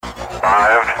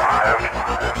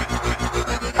Royals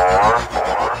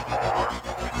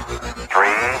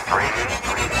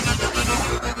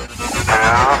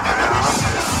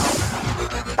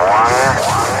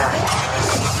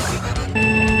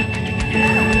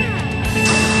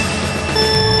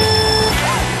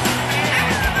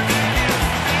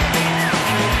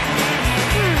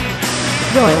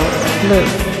Blue.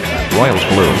 Royals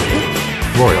Blue.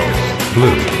 Royals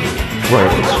Blue.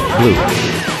 Royals Blue.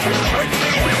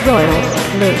 Royals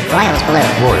Blue. Royals Blue.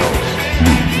 Royals.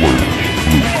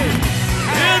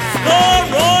 It's the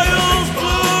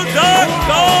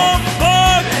RoyalsBlue.com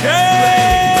podcast!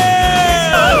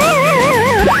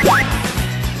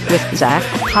 With Zach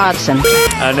Hodson.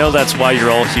 I know that's why you're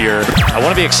all here. I want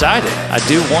to be excited. I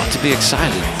do want to be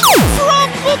excited. From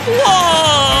the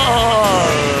blog!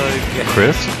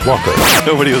 Chris Walker.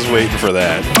 Nobody was waiting for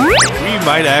that. We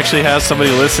might actually have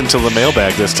somebody listen to the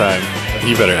mailbag this time.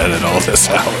 You better edit all this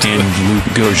out. And Luke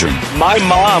Goshen. My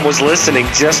mom was listening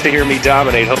just to hear me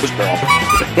dominate Hoseball.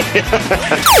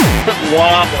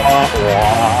 Wah, wah,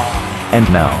 wah. And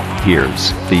now,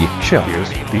 here's the show. Here's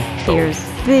the show.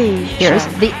 The show.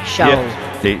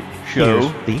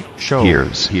 The show.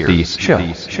 Here's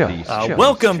the show.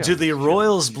 Welcome to the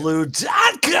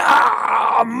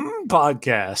RoyalsBlue.com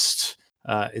podcast.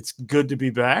 It's good to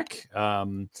be back,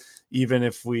 even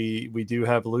if we do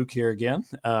have Luke here again.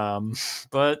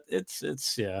 But it's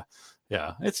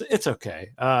okay.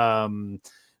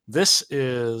 This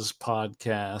is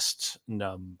podcast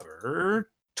number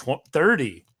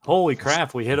 30. Holy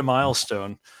crap, we hit a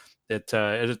milestone.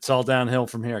 It's all downhill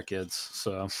from here, kids.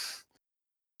 So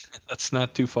That's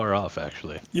not too far off,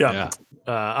 actually. yeah.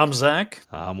 I'm Zach.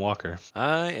 I'm Walker.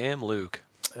 I am Luke.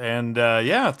 And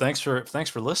thanks for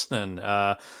listening.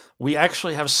 We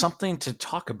actually have something to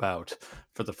talk about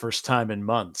for the first time in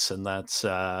months, and that's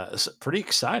pretty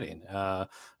exciting.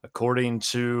 According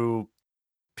to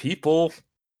people,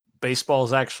 baseball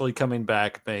is actually coming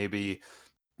back. Maybe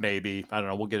I don't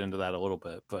know. We'll get into that a little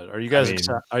bit. But are you guys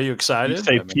are you excited? You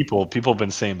say people have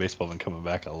been saying baseball been coming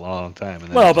back a long time.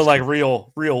 And well, but like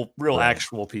real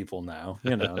actual people now.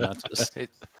 You know, not just.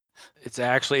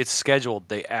 It's scheduled.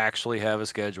 They actually have a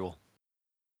schedule.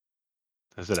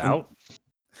 Is it out?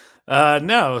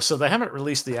 No, so they haven't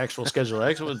released the actual schedule.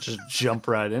 Actually, we'll just jump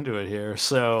right into it here.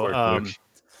 So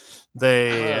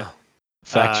they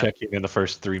fact checking in the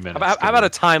first 3 minutes. How about a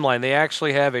timeline? They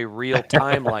actually have a real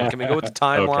timeline. Can we go with the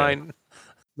timeline? Okay.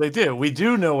 They do. We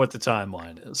do know what the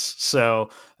timeline is.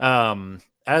 So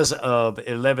as of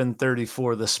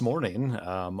 11:34 this morning,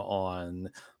 on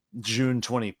June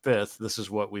 25th, this is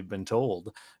what we've been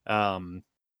told.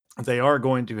 They are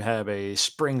going to have a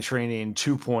spring training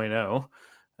 2.0.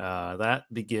 That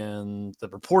begins, the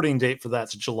reporting date for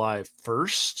that's July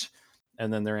 1st.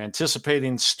 And then they're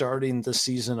anticipating starting the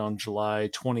season on July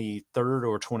 23rd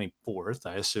or 24th.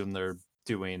 I assume they're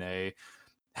doing a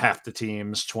half the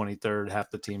teams 23rd,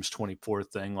 half the teams 24th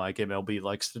thing like MLB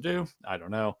likes to do. I don't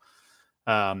know.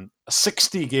 A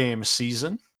 60-game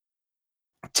season.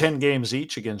 10 games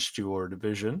each against your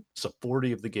division. So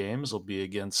 40 of the games will be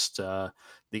against the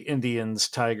Indians,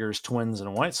 Tigers, Twins,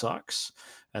 and White Sox.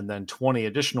 And then 20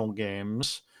 additional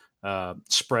games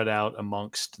spread out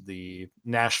amongst the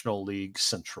National League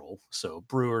Central. So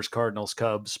Brewers, Cardinals,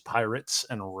 Cubs, Pirates,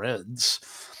 and Reds.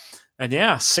 And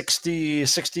 60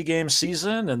 game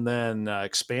season, and then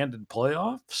expanded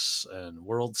playoffs and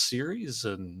World Series,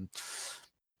 and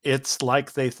it's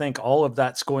like they think all of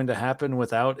that's going to happen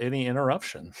without any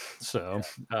interruption. So,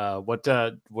 what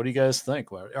do you guys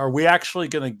think? Are we actually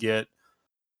going to get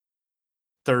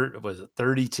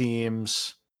 30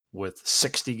 teams with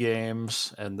 60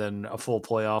 games and then a full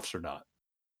playoffs or not?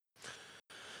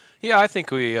 Yeah, I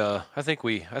think we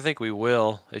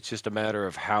will. It's just a matter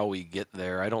of how we get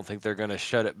there. I don't think they're going to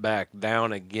shut it back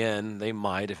down again. They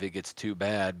might if it gets too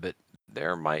bad, but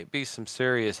there might be some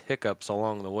serious hiccups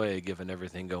along the way, given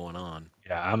everything going on.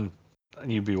 Yeah,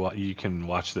 you can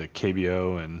watch the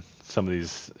KBO and some of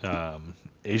these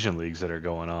Asian leagues that are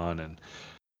going on, and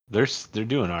they're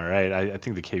doing all right. I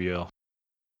think the KBO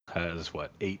has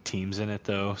 8 teams in it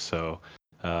though, so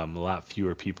a lot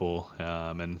fewer people,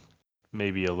 and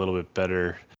maybe a little bit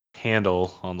better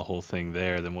handle on the whole thing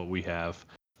there than what we have.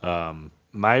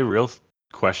 My real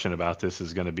question about this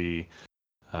is going to be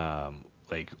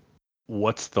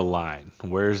what's the line?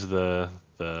 Where's the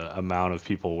amount of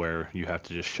people where you have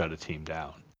to just shut a team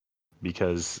down?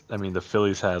 Because the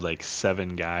Phillies had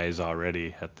 7 guys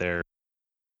already at their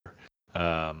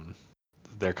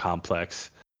complex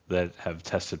that have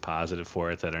tested positive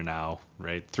for it that are now,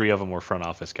 right? 3 of them were front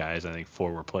office guys. I think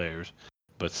 4 were players,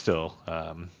 but still,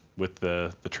 with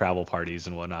the travel parties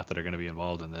and whatnot that are going to be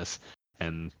involved in this,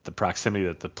 and the proximity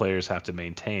that the players have to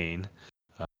maintain.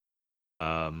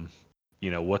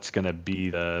 What's going to be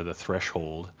the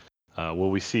threshold?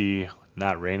 Will we see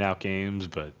not rain out games,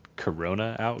 but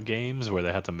corona out games where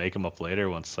they have to make them up later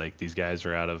once like these guys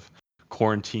are out of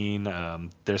quarantine?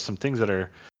 There's some things that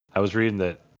I was reading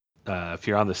that if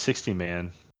you're on the 60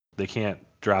 man, they can't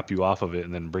drop you off of it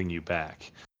and then bring you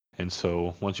back. And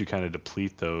so once you kind of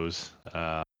deplete those,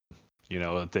 at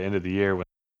the end of the year when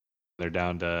they're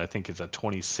down to, I think it's a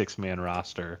 26 man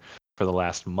roster for the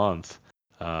last month.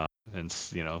 And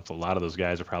a lot of those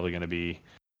guys are probably going to be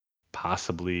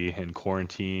possibly in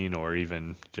quarantine or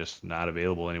even just not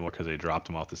available anymore because they dropped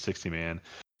them off the 60 man.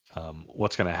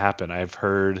 What's going to happen? I've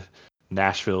heard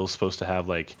Nashville's supposed to have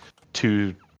like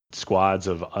 2 squads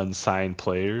of unsigned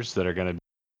players that are going to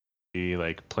be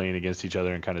like playing against each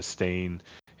other and kind of staying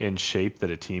in shape that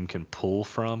a team can pull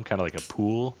from, kind of like a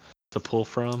pool to pull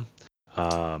from.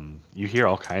 You hear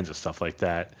all kinds of stuff like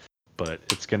that, but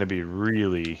it's going to be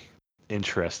really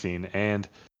interesting, and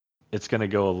it's going to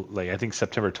go like I think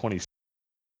September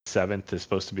 27th is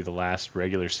supposed to be the last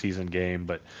regular season game,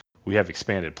 but we have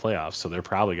expanded playoffs, so they're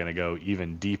probably going to go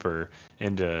even deeper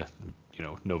into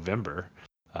November.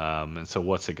 And so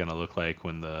what's it going to look like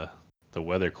when the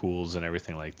weather cools and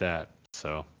everything like that?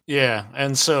 So Yeah,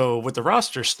 and so with the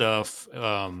roster stuff,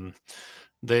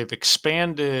 they've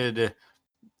expanded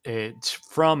it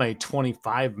from a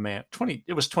 25 man 20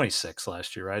 it was 26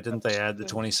 last year, right? Didn't they add the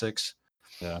 26?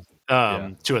 Yeah.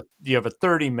 To you have a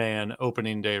 30 man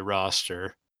opening day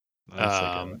roster, That's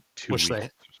like a 2 which weeks.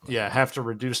 they have to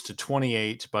reduce to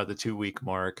 28 by the 2-week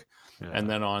mark. And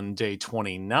then on day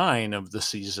 29 of the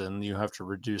season, you have to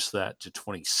reduce that to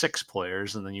 26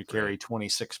 players, and then you carry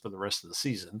 26 for the rest of the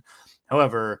season.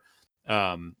 However,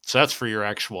 so that's for your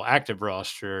actual active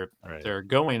roster. Right. They're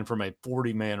going from a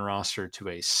 40 man roster to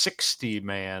a 60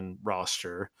 man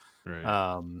roster.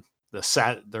 Right.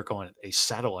 They're calling it a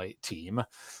satellite team.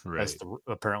 Right.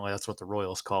 Apparently that's what the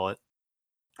Royals call it,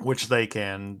 which they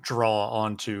can draw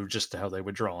onto just how they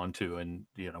would draw onto and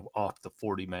off the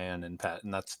 40 man and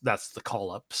that's the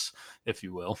call ups, if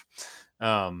you will.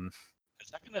 Is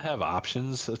that going to have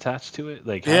options attached to it?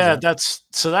 Like, Yeah, that's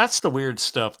the weird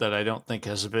stuff that I don't think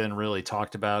has been really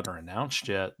talked about or announced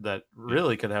yet that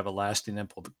really could have a lasting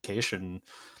implication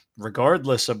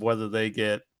regardless of whether they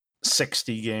get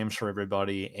 60 games for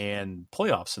everybody and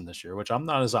playoffs in this year, which I'm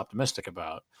not as optimistic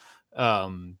about.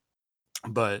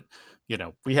 But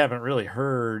we haven't really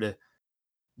heard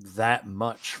that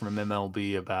much from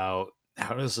MLB about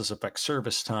how does this affect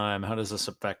service time? How does this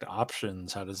affect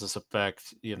options? How does this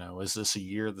affect, is this a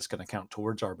year that's going to count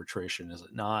towards arbitration? Is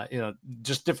it not?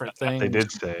 Just different things. They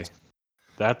did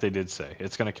say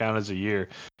it's going to count as a year.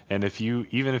 And if you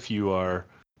are,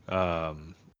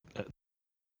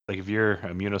 like if you're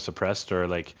immunosuppressed or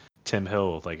like Tim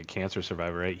Hill, like a cancer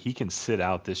survivor, right? He can sit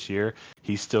out this year.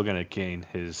 He's still going to gain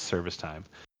his service time.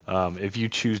 If you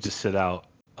choose to sit out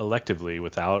electively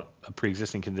without a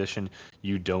pre-existing condition,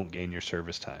 you don't gain your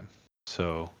service time.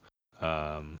 So,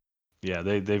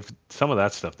 they've some of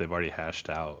that stuff they've already hashed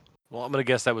out. Well, I'm going to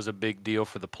guess that was a big deal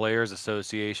for the Players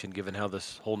Association, given how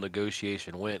this whole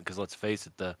negotiation went. Because let's face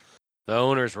it, the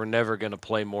owners were never going to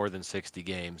play more than 60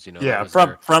 games. Yeah,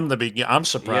 from the beginning, I'm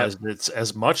surprised it's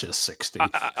as much as 60.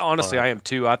 Honestly, I am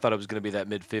too. I thought it was going to be that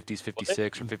mid 50s,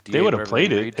 56 or 58. They would have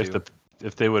played it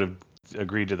if they would have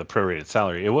agreed to the prorated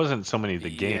salary. It wasn't so many of the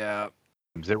games. Yeah.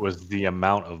 It was the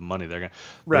amount of money they're going.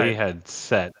 Right. They had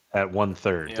set at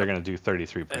 1/3. Yep. They're going to do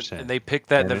 33%, and they picked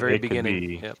that at the very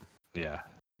beginning. Yep. Yeah,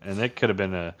 and it could have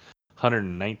been a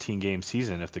 119 game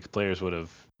season if the players would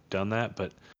have done that.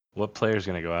 But what player is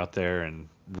going to go out there and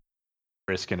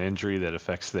risk an injury that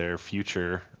affects their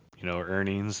future,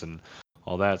 earnings and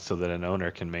all that, so that an owner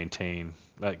can maintain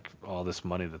like all this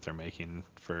money that they're making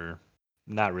for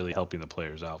not really helping the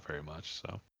players out very much.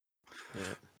 So,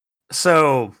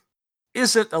 So,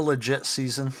 is it a legit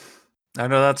season? I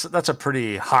know that's a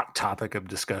pretty hot topic of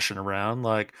discussion around.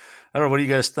 Like, I don't know. What do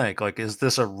you guys think? Like, is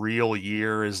this a real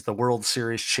year? Is the World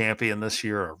Series champion this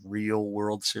year a real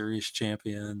World Series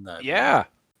champion? Yeah,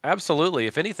 absolutely.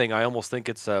 If anything, I almost think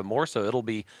it's more so.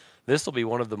 This will be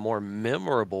one of the more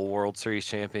memorable World Series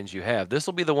champions you have. This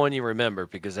will be the one you remember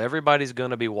because everybody's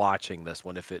going to be watching this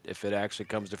one if it actually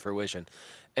comes to fruition.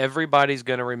 Everybody's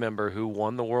going to remember who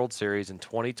won the World Series in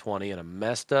 2020 in a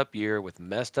messed up year with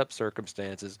messed up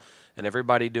circumstances and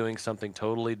everybody doing something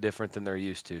totally different than they're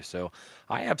used to. So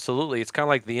it's kind of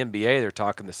like the NBA. They're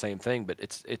talking the same thing, but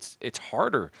it's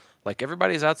harder. Like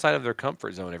everybody's outside of their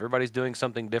comfort zone. Everybody's doing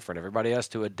something different. Everybody has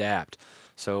to adapt.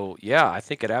 So, yeah, I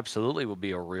think it absolutely will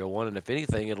be a real one. And if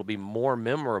anything, it'll be more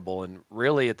memorable. And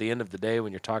really, at the end of the day,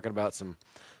 when you're talking about some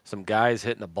some guys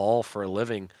hitting the ball for a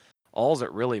living. All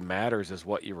that really matters is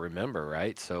what you remember,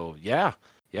 right? So yeah,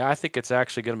 I think it's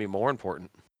actually going to be more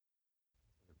important.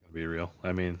 To be real,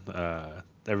 I mean,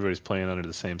 everybody's playing under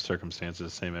the same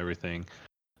circumstances, same everything,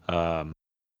 um,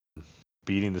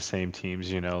 beating the same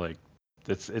teams. Like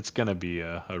it's going to be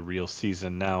a real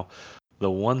season. Now,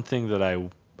 the one thing that I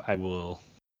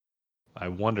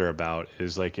wonder about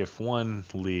is like if one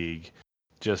league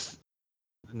just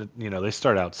they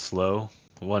start out slow,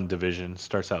 one division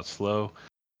starts out slow,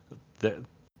 that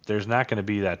there's not going to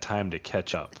be that time to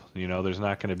catch up. There's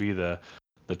not going to be the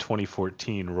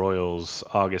 2014 Royals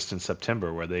August and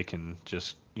September where they can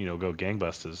just go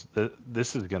gangbusters.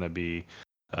 This is going to be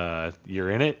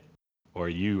you're in it or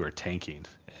you are tanking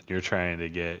and you're trying to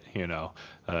get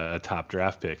a top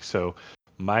draft pick. So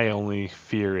my only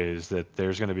fear is that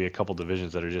there's going to be a couple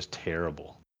divisions that are just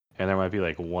terrible, and there might be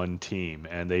like one team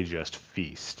and they just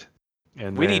feast.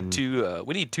 And we need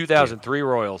 2003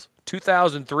 Royals.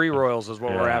 2003 Royals is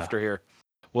what we're after here.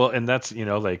 Well, and that's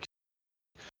like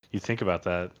you think about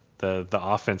that, the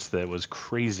offense that was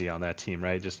crazy on that team,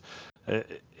 right? Just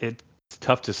it's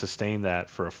tough to sustain that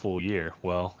for a full year.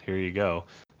 Well, here you go.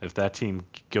 If that team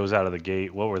goes out of the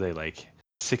gate, what were they like?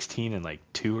 16 and like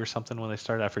 2 or something when they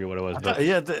started. I forget what it was. But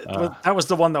that was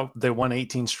the one that they won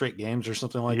 18 straight games or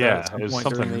something like that. Yeah, it was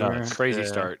something nuts. Crazy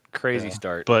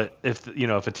start. But if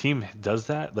a team does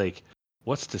that, like,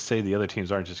 what's to say the other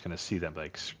teams aren't just going to see them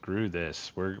like, screw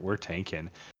this, we're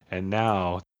tanking, and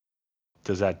now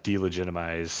does that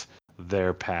delegitimize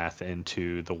their path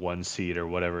into the 1 seed or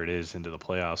whatever it is into the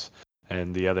playoffs?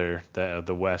 And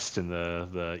the West and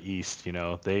the East,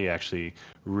 they actually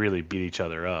really beat each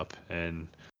other up and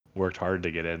worked hard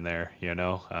to get in there.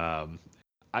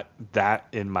 That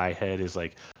in my head is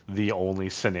like the only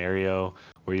scenario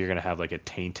where you're gonna have like a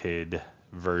tainted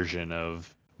version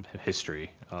of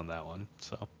history on that one.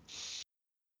 So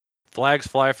flags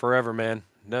fly forever, man.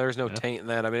 No, there's no taint in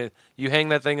that. I mean, you hang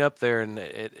that thing up there, and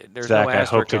there's Zach, no I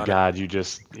hope to on God it. you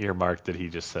just earmarked that he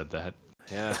just said that.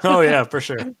 Yeah. Oh yeah, for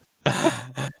sure.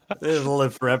 It'll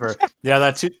live forever. Yeah,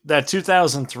 that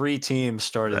 2003 team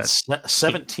started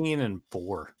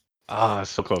 17-4. Ah,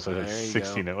 so close. I There said you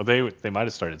 16. go. Well, they might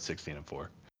have started 16-4,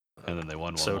 and then they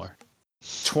won one more.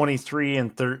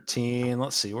 23-13.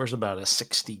 Let's see, where's about a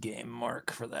 60 game mark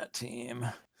for that team?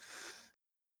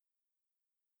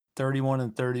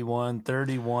 31-31,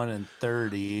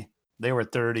 31-30. They were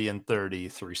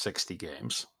 30-30 through 60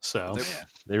 games. So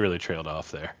they really trailed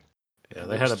off there. Yeah,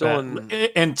 they had a bad.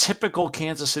 In typical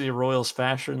Kansas City Royals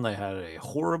fashion, they had a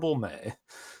horrible May.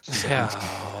 So.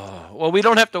 Yeah. Well, we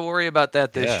don't have to worry about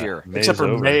that this year. May's except for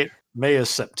over. May is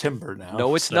September now.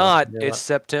 No, it's not. Yeah. It's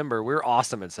September. We're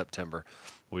awesome in September.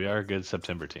 We are a good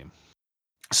September team.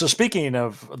 So speaking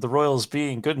of the Royals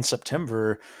being good in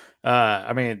September,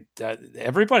 I mean,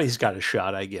 everybody's got a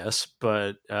shot, I guess.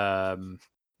 But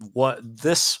what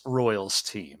this Royals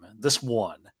team, this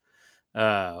one,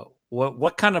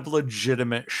 what kind of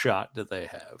legitimate shot do they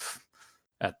have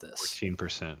at this?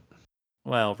 14%.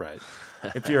 Well, right.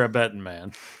 If you're a betting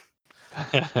man.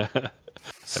 I'm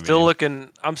still looking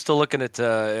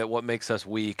at what makes us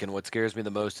weak, and what scares me the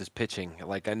most is pitching.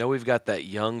 Like, I know we've got that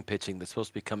young pitching that's supposed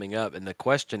to be coming up, and the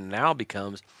question now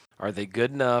becomes, are they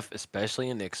good enough, especially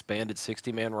in the expanded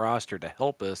 60-man roster, to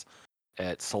help us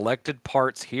at selected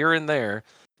parts here and there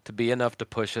to be enough to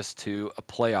push us to a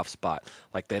playoff spot?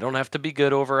 Like, they don't have to be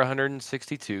good over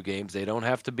 162 games. They don't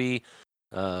have to be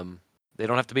on a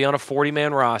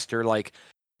 40-man roster. Like,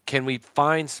 can we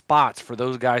find spots for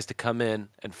those guys to come in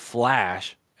and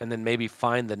flash and then maybe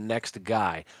find the next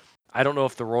guy? I don't know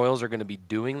if the Royals are going to be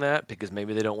doing that because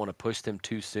maybe they don't want to push them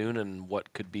too soon in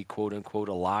what could be quote unquote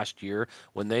a lost year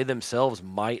when they themselves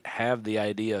might have the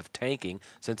idea of tanking,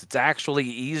 since it's actually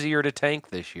easier to tank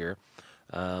this year.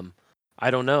 I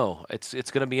don't know. It's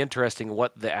going to be interesting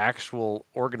what the actual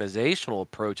organizational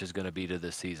approach is going to be to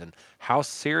this season. How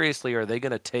seriously are they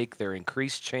going to take their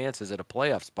increased chances at a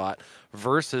playoff spot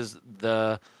versus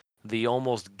the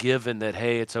almost given that,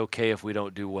 hey, it's okay if we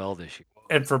don't do well this year?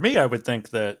 And for me, I would think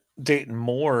that Dayton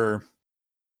Moore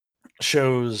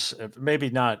shows, maybe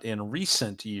not in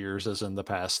recent years as in the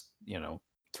past, 3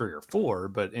 or 4,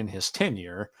 but in his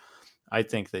tenure, I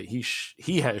think that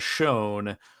he has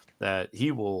shown that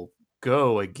he will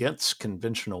go against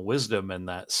conventional wisdom in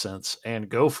that sense and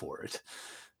go for it.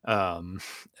 And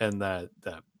that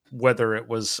whether it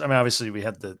was, I mean, obviously we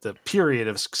had the period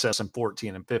of success in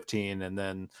 14 and 15, and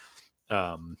then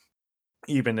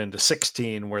even into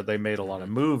 16 where they made a lot of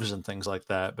moves and things like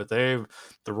that. But the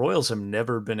Royals have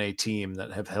never been a team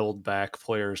that have held back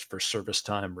players for service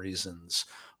time reasons,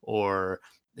 or,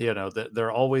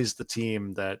 they're always the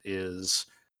team that is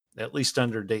at least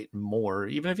under Dayton Moore.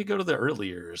 Even if you go to the early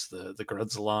years, the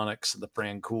Grudzalonics and the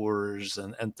Francoeurs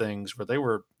and things, where they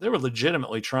were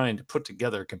legitimately trying to put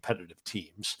together competitive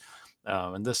teams.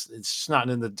 And this, it's just not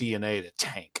in the DNA to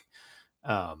tank.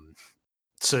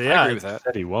 So yeah, I agree with that.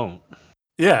 Said he won't.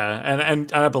 yeah,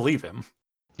 and I believe him.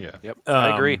 Yeah. Yep,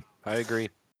 I agree. Um, I agree.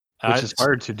 Which is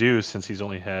hard to do since he's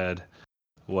only had,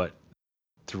 what,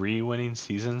 3 winning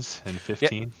seasons in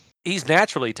 15? He's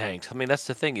naturally tanked. I mean, that's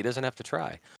the thing. He doesn't have to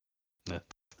try.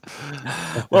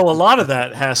 Well, a lot of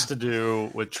that has to do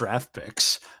with draft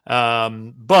picks.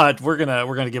 But we're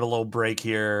gonna give a little break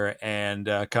here and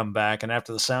come back. And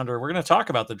after the sounder, we're gonna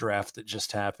talk about the draft that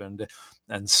just happened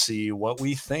and see what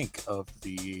we think of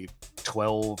the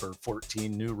 12 or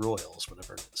 14 new Royals,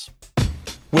 whatever it is.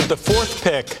 With the 4th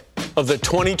pick of the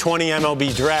 2020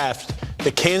 MLB Draft,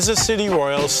 the Kansas City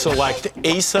Royals select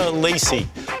Asa Lacy,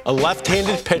 a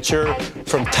left-handed pitcher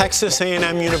from Texas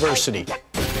A&M University.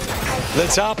 The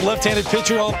top left-handed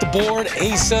pitcher off the board,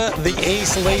 Asa the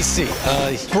Ace Lacy.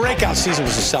 Breakout season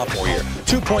was his sophomore year.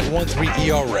 2.13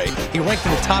 ERA. He ranked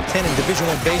in the top 10 in Division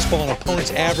I baseball on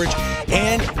opponent's average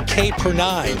and K per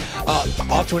 9.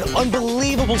 Off to an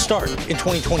unbelievable start in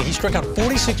 2020. He struck out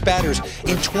 46 batters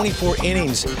in 24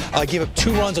 innings. Gave up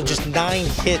 2 runs on just 9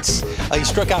 hits. He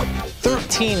struck out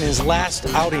 13 in his last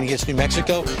outing against New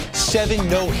Mexico. 7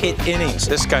 no-hit innings.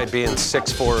 This guy being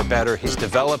 6'4" or better, he's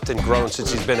developed and grown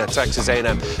since he's been at Texas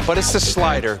A&M. But it's the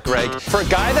slider, Greg. For a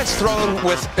guy that's thrown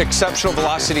with exceptional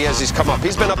velocity as he's come up,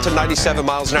 he's been up to 97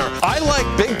 miles an hour. I like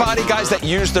big body guys that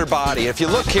use their body. If you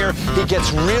look here, he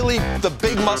gets really the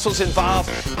big muscles involved,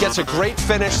 gets a great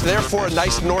finish, therefore a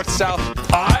nice north-south.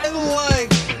 I like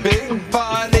big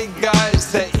body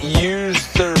guys that use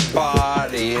their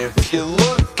body. If you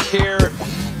look here,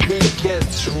 he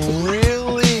gets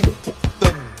really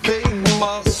the big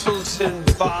muscles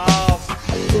involved,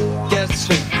 gets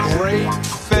a great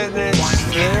finish,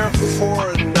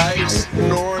 therefore a nice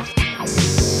north-south.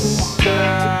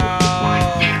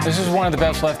 This is one of the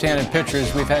best left-handed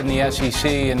pitchers we've had in the SEC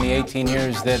in the 18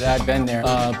 years that I've been there.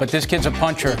 But this kid's a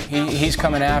puncher. He's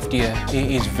coming after you.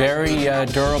 He's very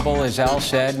durable, as Al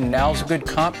said, and Al's a good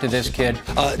comp to this kid.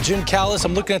 Jim Callis,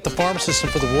 I'm looking at the farm system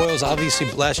for the Royals. Obviously,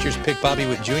 last year's pick, Bobby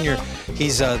Witt Jr.,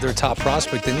 he's their top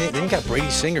prospect. Then you got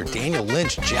Brady Singer, Daniel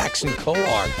Lynch, Jackson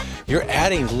Kowar. You're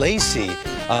adding Lacy.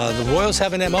 The Royals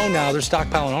have an MO now. They're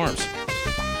stockpiling arms.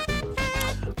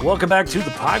 Welcome back to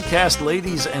the podcast,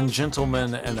 ladies and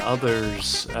gentlemen and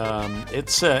others.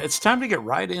 It's time to get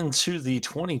right into the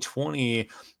 2020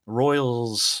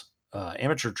 Royals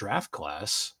amateur draft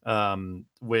class,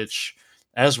 which,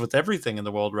 as with everything in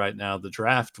the world right now, the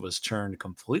draft was turned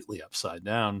completely upside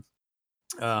down.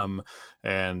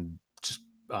 And just,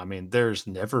 I mean, there's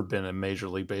never been a Major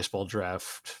League Baseball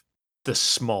draft this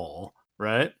small,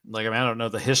 right? Like, I mean, I don't know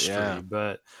the history,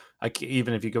 but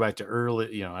even if you go back to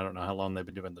early, I don't know how long they've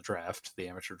been doing the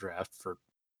amateur draft for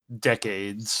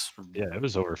decades. Yeah, it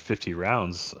was over 50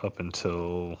 rounds up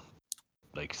until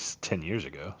like 10 years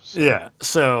ago. So. Yeah.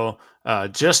 So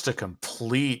just a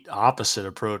complete opposite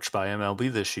approach by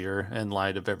MLB this year in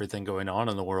light of everything going on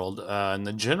in the world. And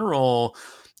the general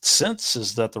sense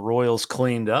is that the Royals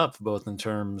cleaned up both in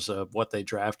terms of what they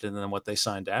drafted and then what they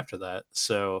signed after that.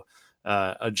 So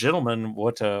a gentleman,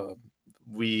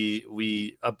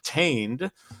 we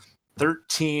obtained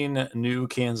 13 new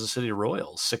Kansas City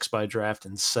Royals, 6 by draft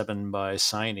and 7 by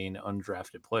signing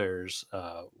undrafted players.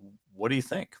 What do you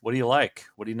think? What do you like?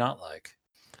 What do you not like?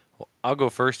 Well, I'll go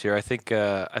first here. I think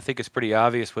it's pretty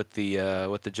obvious what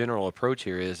the general approach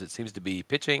here is. It seems to be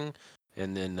pitching,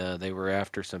 and then they were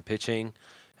after some pitching,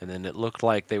 and then it looked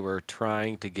like they were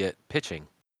trying to get pitching.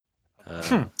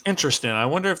 Interesting. I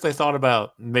wonder if they thought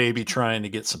about maybe trying to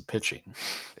get some pitching.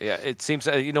 Yeah, it seems,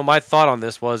 my thought on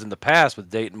this was in the past with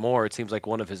Dayton Moore, it seems like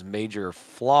one of his major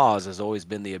flaws has always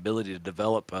been the ability to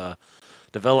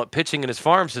develop pitching in his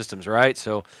farm systems, right?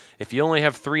 So if you only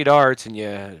have 3 darts and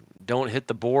you don't hit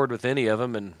the board with any of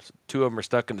them and 2 of them are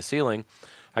stuck in the ceiling,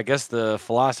 I guess the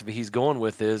philosophy he's going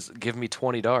with is give me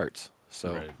 20 darts.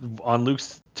 So right. On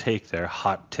Luke's take there,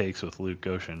 hot takes with Luke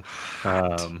Goshen.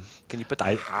 Can you put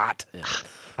the hot in?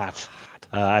 Hot.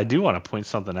 I do want to point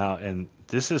something out, and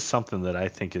this is something that I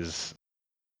think is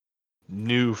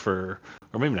new or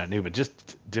maybe not new, but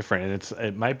just different. And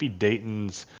it might be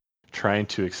Dayton's trying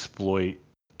to exploit,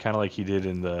 kind of like he did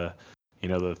in the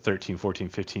 13, 14,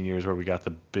 15 years where we got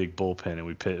the big bullpen and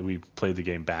we played the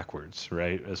game backwards,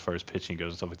 right? As far as pitching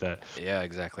goes and stuff like that. Yeah,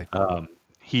 exactly.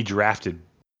 He drafted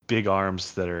big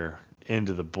arms that are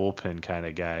into the bullpen kind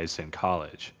of guys in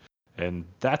college, and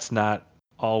that's not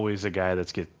always a guy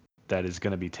that is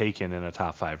going to be taken in a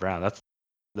top 5 round.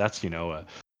 That's a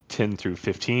 10 through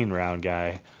 15 round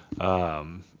guy,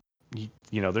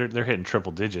 they're hitting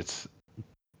triple digits,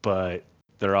 but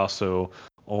they're also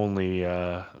only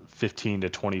 15 to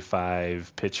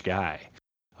 25 pitch guy.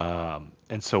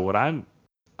 And so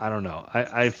I don't know.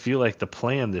 I feel like the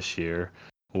plan this year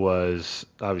was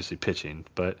obviously pitching,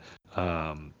 but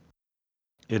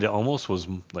it almost was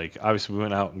like, obviously we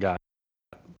went out and got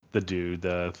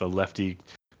the lefty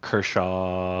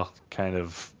Kershaw kind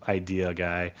of idea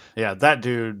guy. Yeah, that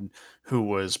dude who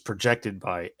was projected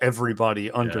by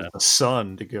everybody under the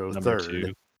sun to go Number third.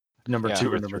 2. Number Yeah. 2 or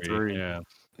Two or number three, 3. yeah.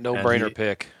 No And brainer he-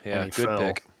 pick. Yeah, and he good fell.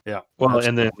 pick. Yeah. Well,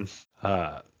 absolutely. and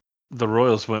then the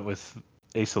Royals went with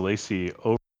Asa Lacy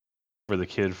over the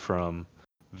kid from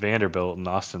Vanderbilt and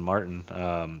Austin Martin,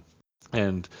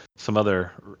 and some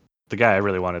other. The guy I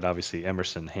really wanted, obviously,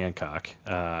 Emerson Hancock.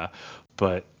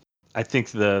 But I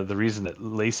think the reason that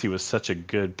Lacy was such a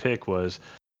good pick was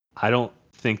I don't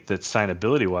think that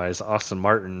signability-wise, Austin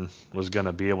Martin was going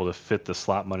to be able to fit the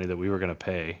slot money that we were going to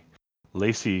pay.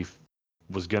 Lacy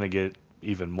was going to get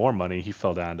even more money. He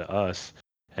fell down to us,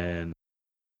 and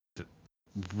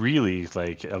really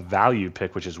like a value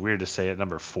pick, which is weird to say at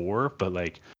number 4, but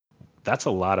like that's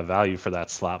a lot of value for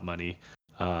that slot money.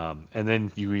 And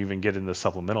then you even get in the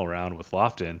supplemental round with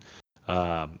Lofton,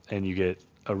 and you get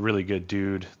a really good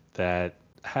dude that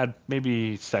had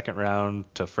maybe second round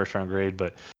to first round grade,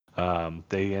 but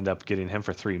they end up getting him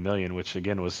for $3 million, which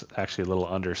again was actually a little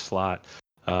under slot.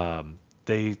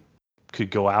 They could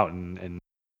go out and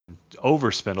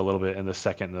overspend a little bit in the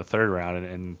second and the third round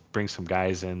and bring some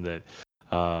guys in that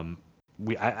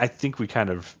I think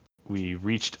we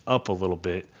reached up a little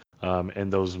bit in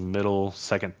those middle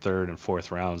second, third, and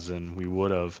fourth rounds than we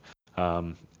would have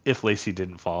if Lacy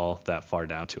didn't fall that far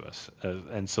down to us.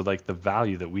 And so like the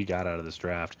value that we got out of this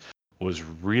draft was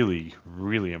really,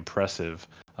 really impressive.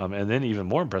 And then even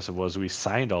more impressive was we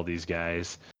signed all these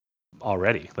guys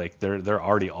already. Like they're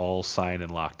already all signed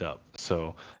and locked up.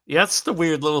 So Yeah, that's the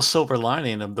weird little silver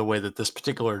lining of the way that this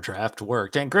particular draft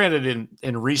worked. And granted,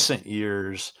 in recent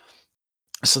years,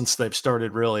 since they've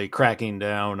started really cracking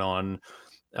down on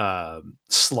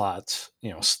slots,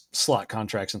 slot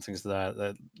contracts and things like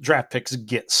that draft picks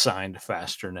get signed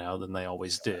faster now than they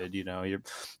always did. You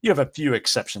have a few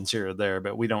exceptions here or there,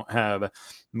 but we don't have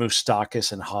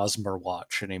Moustakas and Hosmer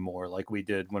watch anymore like we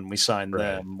did when we signed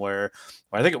them, where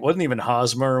I think it wasn't even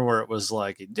Hosmer, where it was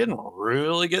like he didn't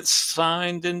really get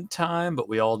signed in time, but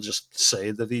we all just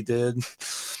say that he did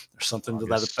or something to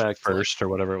that effect. First or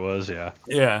whatever it was. Yeah.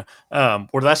 Yeah.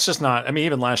 Where that's just not, I mean,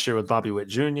 even last year with Bobby Witt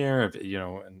Jr.,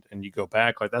 and you go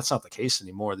back, like that's not the case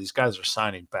anymore. These guys are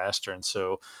signing faster. And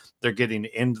so they're getting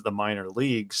into the minor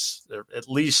leagues, at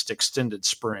least extended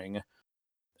spring,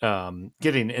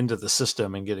 getting into the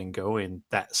system and getting going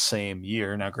that same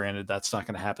year. Now, granted, that's not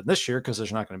going to happen this year because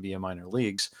there's not going to be a minor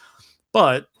leagues,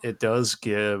 but it does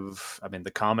give, I mean,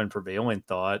 the common prevailing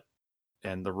thought,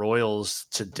 and the Royals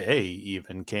today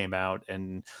even came out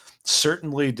and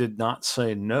certainly did not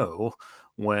say no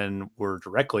when we're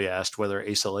directly asked whether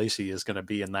Asa Lacy is going to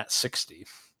be in that 60.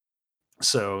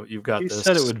 So you've got this.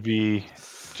 Said it would be,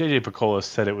 JJ Picola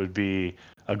said it would be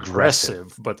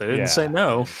aggressive, but they didn't say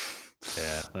no.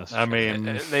 Yeah, I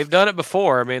mean, they've done it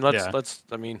before. I mean,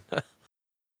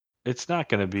 it's not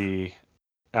going to be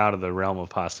out of the realm of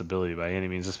possibility by any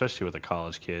means, especially with a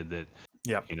college kid that,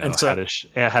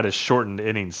 had a shortened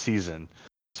inning season.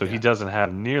 So he doesn't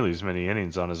have nearly as many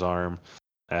innings on his arm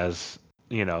as,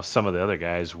 some of the other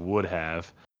guys would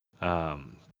have.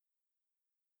 And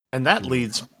that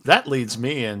leads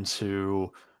me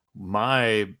into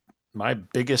my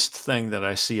biggest thing that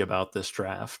I see about this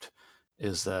draft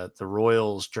is that the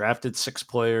Royals drafted 6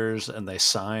 players and they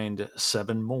signed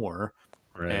 7 more.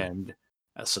 Right. And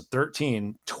that's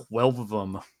 13, 12 of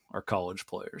them are college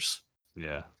players.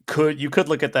 Yeah. You could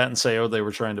look at that and say, oh, they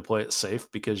were trying to play it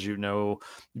safe because you've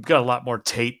got a lot more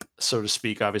tape, so to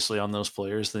speak, obviously on those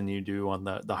players than you do on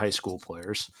the high school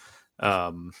players.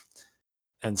 And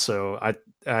so I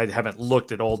haven't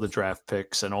looked at all the draft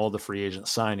picks and all the free agent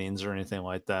signings or anything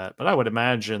like that, but I would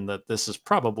imagine that this is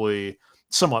probably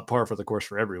somewhat par for the course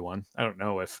for everyone. I don't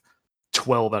know if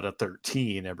 12 out of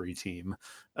 13 every team.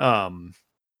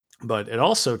 But it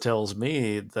also tells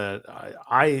me that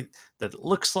that it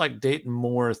looks like Dayton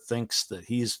Moore thinks that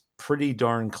he's pretty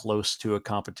darn close to a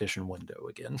competition window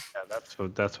again. Yeah,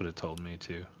 that's what it told me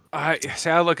too. I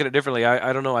look at it differently.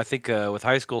 I don't know. I think with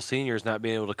high school seniors not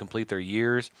being able to complete their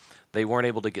years, they weren't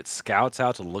able to get scouts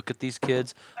out to look at these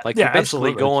kids. Like you're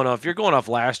basically you're going off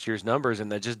last year's numbers, and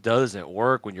that just doesn't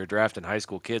work when you're drafting high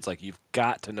school kids. Like you've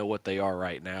got to know what they are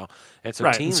right now. And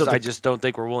so teams, I just don't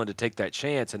think we're willing to take that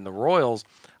chance. And the Royals,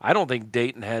 I don't think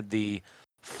Dayton had the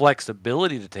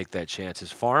flexibility to take that chance.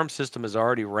 His farm system is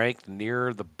already ranked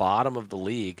near the bottom of the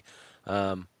league.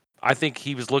 I think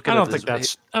he was looking. I don't think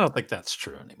that's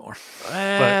true anymore.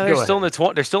 They're still in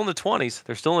the They're still in the 20s.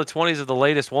 They're still in the 20s of the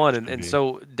latest one, and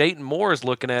so Dayton Moore is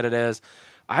looking at it as,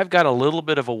 I've got a little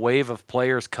bit of a wave of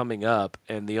players coming up,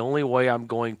 and the only way I'm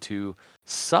going to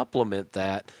supplement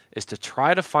that is to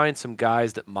try to find some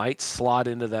guys that might slot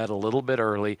into that a little bit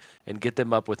early and get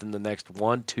them up within the next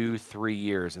 1, 2, 3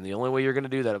 years. And the only way you're going to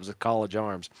do that was with college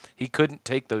arms. He couldn't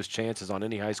take those chances on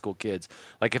any high school kids.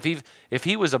 Like if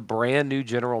he was a brand new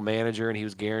general manager and he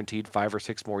was guaranteed 5 or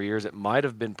 6 more years, it might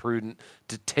have been prudent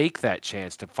to take that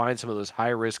chance to find some of those high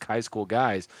risk high school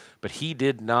guys. But he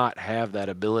did not have that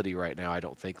ability right now. I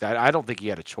don't think he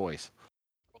had a choice.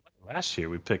 Last year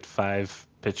we picked 5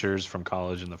 pitchers from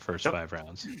college in the first 5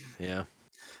 rounds. Yeah.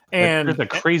 And there's a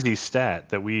crazy stat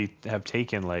that we have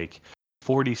taken like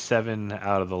 47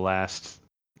 out of the last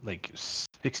like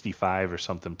 65 or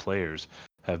something players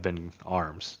have been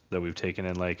arms that we've taken,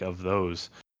 and like of those,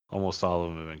 almost all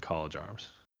of them have been college arms.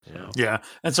 Yeah.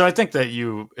 And so I think that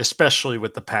you, especially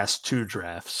with the past 2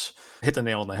 drafts, hit the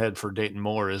nail on the head for Dayton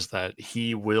Moore, is that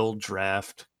he will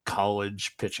draft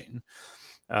college pitching.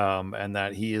 And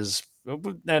that he is,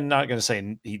 I'm not going to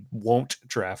say he won't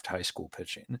draft high school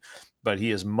pitching, but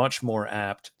he is much more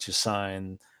apt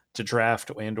to draft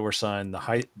and or sign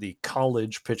the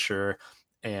college pitcher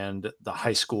and the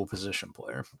high school position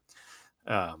player.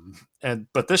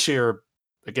 But this year,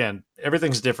 again,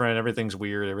 everything's different, everything's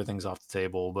weird, everything's off the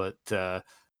table, but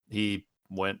he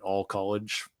went all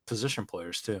college position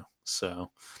players too.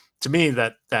 So to me,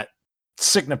 that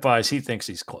signifies he thinks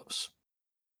he's close.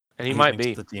 And he might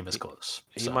be. The team is close.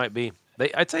 He might be.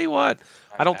 I tell you what,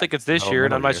 I don't think it's this year,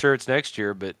 and I'm not sure it's next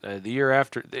year, but the year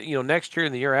after, next year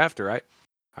and the year after, I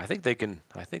think they can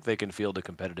field a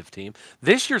competitive team.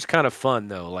 This year's kind of fun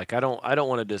though. Like I don't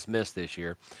want to dismiss this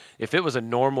year. If it was a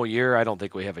normal year, I don't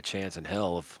think we have a chance in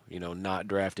hell of not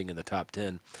drafting in the top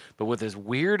 10. But with as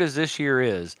weird as this year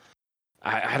is,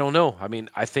 I don't know. I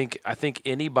mean, I think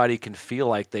anybody can feel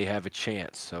like they have a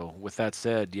chance. So with that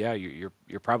said, yeah, you're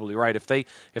probably right. If they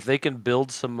can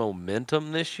build some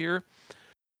momentum this year,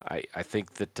 I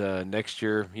think that next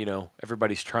year,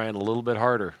 everybody's trying a little bit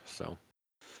harder. So.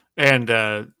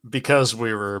 And because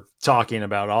we were talking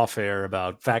about off air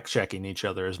about fact checking each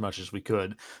other as much as we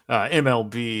could,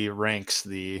 MLB ranks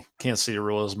the Kansas City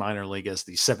Royals minor league as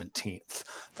the 17th.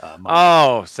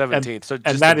 17th. So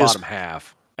just the bottom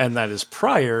half. And that is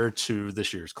prior to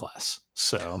this year's class.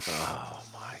 So, oh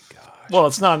my gosh. Well,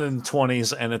 it's not in the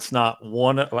 20s, and it's not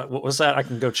one. What was that? I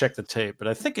can go check the tape, but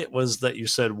I think it was that you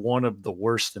said one of the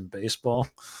worst in baseball.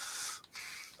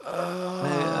 Hold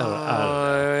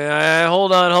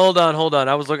on.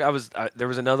 There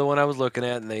was another one I was looking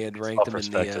at, and they had ranked them in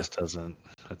the.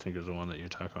 I think is the one that you're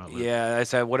talking about. Yeah, I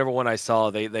said whatever one I saw,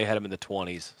 they had them in the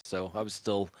 20s. So I was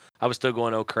still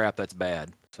going, oh crap, that's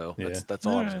bad. So that's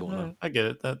all I was going on. I get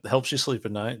it. That helps you sleep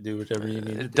at night. Do whatever you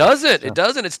need. It doesn't. It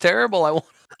doesn't. It's terrible. I want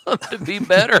them to be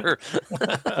better.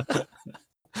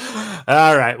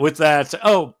 All right. With that,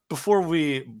 before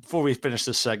we finish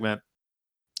this segment,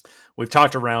 we've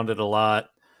talked around it a lot.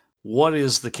 What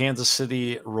is the Kansas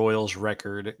City Royals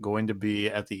record going to be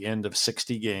at the end of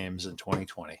 60 games in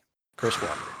 2020? Chris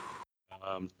Walker.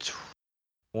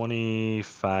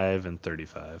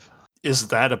 25-35. Is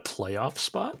that a playoff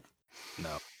spot? No.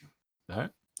 All right.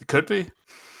 It could be.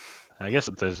 I guess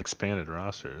if there's expanded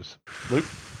rosters. Luke?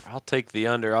 I'll take the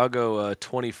under. I'll go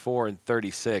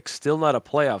 24-36. Still not a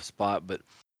playoff spot, but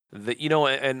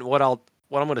and what I'm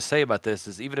going to say about this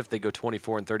is even if they go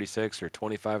 24-36 or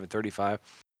 25-35,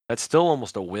 that's still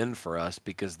almost a win for us,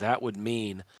 because that would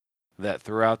mean that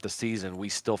throughout the season we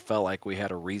still felt like we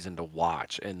had a reason to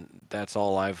watch, and that's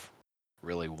all I've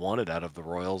really wanted out of the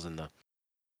Royals in the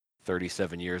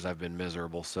 37 years I've been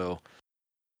miserable. So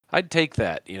I'd take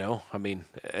that, I mean,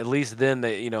 at least then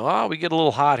they, we get a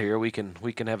little hot here, we can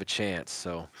have a chance.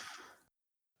 So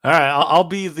all right, I'll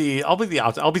be the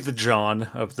John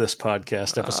of this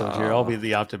podcast episode here. I'll be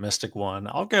the optimistic one.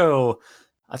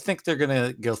 I think they're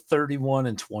gonna go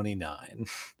 31-29.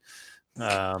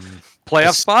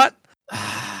 Playoff spot?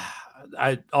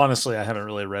 I honestly haven't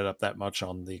really read up that much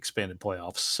on the expanded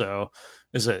playoffs. So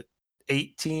is it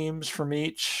 8 teams from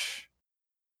each?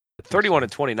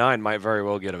 31-29 might very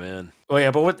well get them in. Oh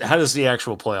yeah, but how does the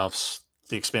actual playoffs,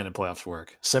 the expanded playoffs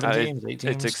work? 7 teams, 8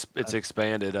 teams? It's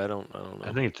expanded. I don't know.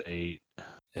 I think it's 8.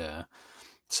 Yeah.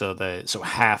 So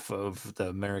half of the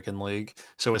American League.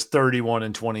 So it's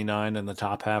 31-29 in the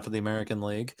top half of the American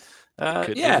League.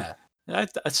 Yeah.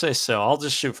 I'd say so. I'll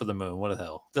just shoot for the moon. What the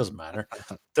hell? Doesn't matter.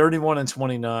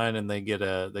 31-29, and they get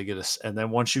a, and then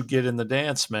once you get in the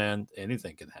dance, man,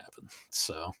 anything can happen.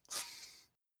 So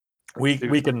we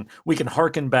can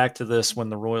harken back to this when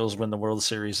the Royals win the World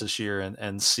Series this year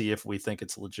and see if we think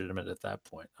it's legitimate at that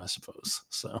point, I suppose.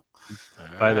 So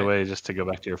By the way, just to go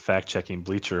back to your fact checking,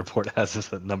 Bleacher Report has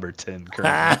us at number 10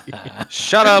 currently.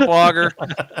 Shut up, Logger.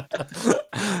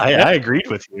 I agreed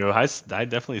with you. I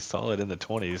definitely saw it in the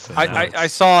 20s. and now I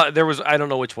it's- saw there was, I don't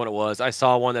know which one it was. I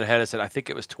saw one that had us at, I think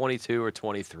it was 22 or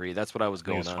 23. That's what I was I think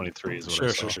going it's on. 23 is what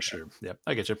I saw. Sure. Yep,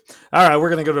 I get you. All right, we're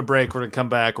gonna go to break. We're gonna come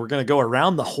back. We're gonna go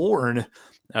around the horn,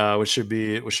 which should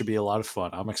be a lot of fun.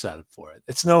 I'm excited for it.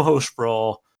 It's no host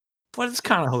brawl, but it's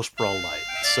kind of host brawl light,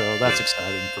 so that's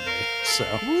exciting for me. So.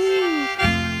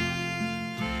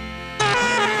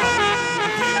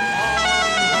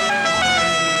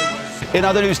 In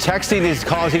other news, texting is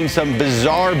causing some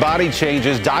bizarre body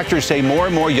changes. Doctors say more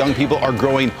and more young people are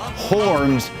growing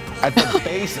horns at the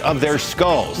base of their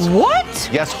skulls. What?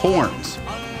 Yes, horns.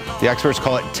 The experts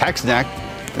call it text neck,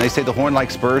 and they say the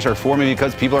horn-like spurs are forming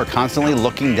because people are constantly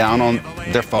looking down on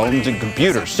their phones and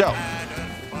computers. So,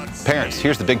 parents,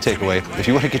 here's the big takeaway. If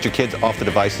you want to get your kids off the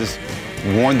devices,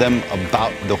 warn them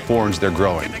about the horns they're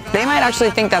growing. They might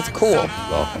actually think that's cool.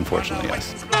 Well, unfortunately,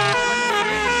 yes.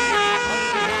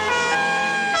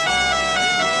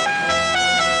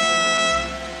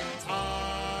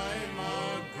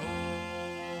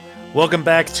 Welcome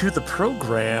back to the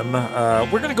program.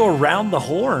 We're going to go around the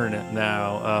horn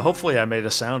now. Hopefully I made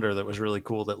a sounder that was really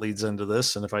cool that leads into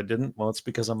this. And if I didn't, well, it's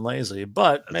because I'm lazy.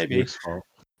 But maybe. Luke's fault.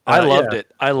 I loved yeah.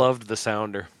 it. I loved the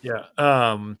sounder. Yeah.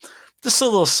 Just a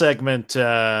little segment.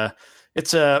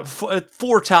 It's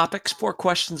 4 topics, 4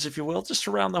 questions, if you will, just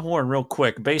around the horn real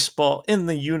quick. Baseball in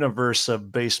the universe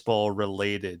of baseball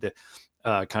related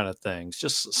kind of things.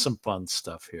 Just some fun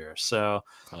stuff here. So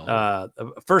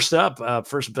first up,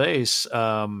 first base,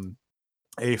 a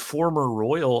former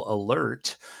Royal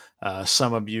alert.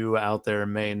 Some of you out there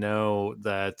may know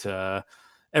that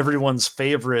everyone's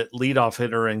favorite leadoff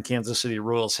hitter in Kansas City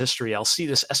Royals history,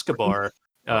 Alcides Escobar,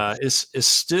 is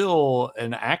still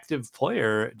an active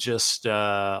player, just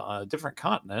on a different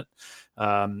continent.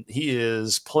 He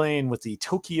is playing with the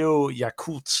Tokyo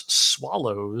Yakults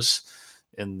Swallows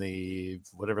in the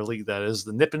whatever league that is,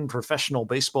 the Nippon Professional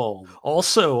Baseball.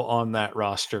 Also on that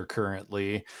roster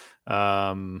currently,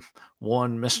 one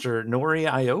Mr. Nori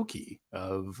Aoki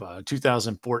of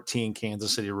 2014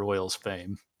 Kansas City Royals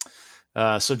fame.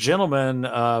 So, gentlemen,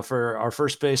 for our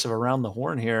first base of Around the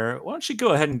Horn here, why don't you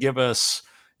go ahead and give us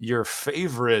your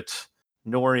favorite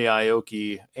Nori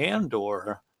Aoki and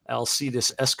or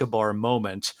Alcides Escobar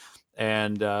moment,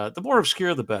 and the more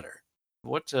obscure, the better.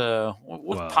 What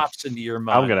pops into your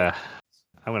mind?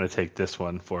 I'm gonna take this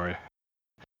one for you.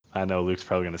 I know Luke's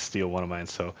probably gonna steal one of mine.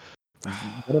 So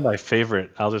one of my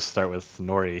favorite. I'll just start with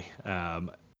Nori.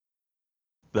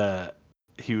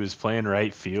 He was playing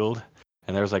right field,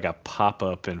 and there was like a pop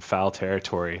up in foul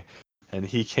territory, and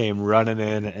he came running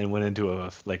in and went into a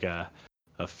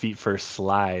feet first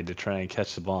slide to try and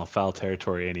catch the ball in foul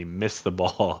territory, and he missed the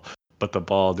ball, but the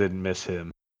ball didn't miss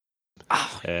him.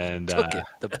 Oh, And took it.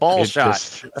 The ball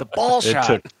shot. The ball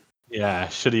shot.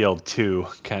 Should have yelled 2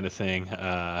 kind of thing.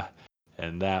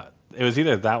 And that it was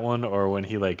either that one or when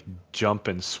he like jump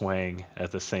and swang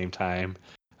at the same time.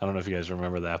 I don't know if you guys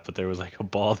remember that, but there was like a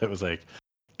ball that was like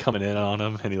coming in on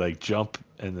him, and he like jump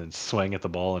and then swang at the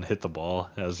ball and hit the ball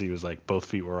as he was like both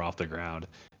feet were off the ground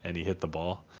and he hit the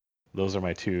ball. Those are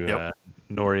my 2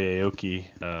 Nori Aoki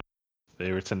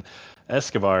favorites. And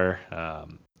Escobar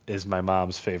is my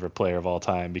mom's favorite player of all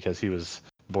time because he was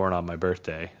born on my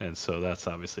birthday, and so that's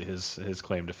obviously his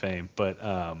claim to fame. But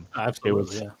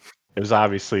Absolutely, it was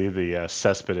obviously the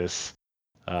Cespedes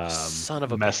son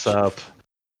of a mess bitch. up.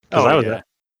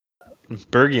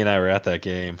 Bergie and I were at that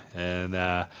game, and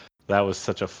that was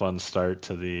such a fun start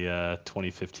to the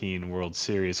 2015 World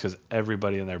Series because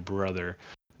everybody and their brother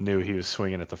knew he was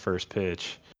swinging at the first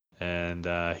pitch, and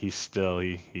he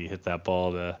hit that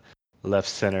ball to left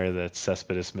center that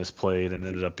Cespedes misplayed and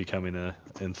ended up becoming a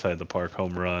inside the park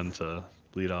home run to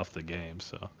lead off the game.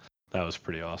 So that was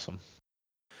pretty awesome.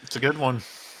 It's a good one.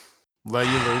 Love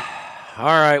you, Luke.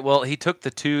 All right. Well, he took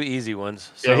the 2 easy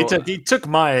ones. So, Yeah, he took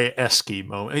my Esky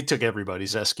moment. He took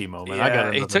everybody's Esky moment. I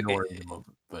got another Nori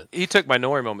moment. But he took my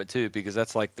Nori moment too, because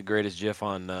that's like the greatest GIF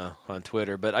on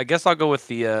Twitter. But I guess I'll go with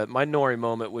the my Nori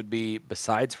moment would be,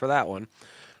 besides for that one,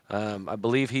 I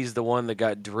believe he's the one that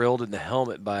got drilled in the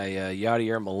helmet by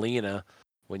Yadier Molina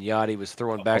when Yadi was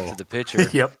throwing back to the pitcher.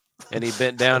 Yep. And he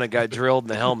bent down and got drilled in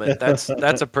the helmet. That's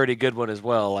a pretty good one as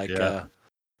well. Like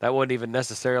that wasn't even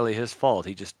necessarily his fault.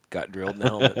 He just got drilled in the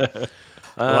helmet.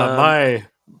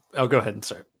 Oh, go ahead and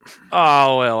start.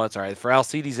 Oh well, that's all right. For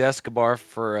Alcides Escobar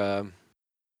for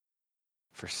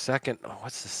second. Oh,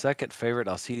 what's the second favorite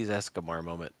Alcides Escobar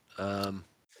moment? I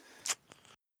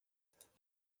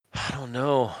don't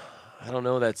know.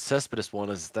 That Cespedes one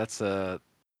that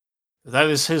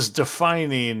is his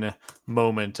defining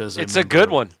moment as it's a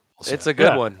good one. It's a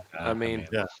good one. I mean,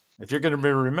 if you're going to be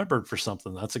remembered for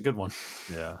something, that's a good one.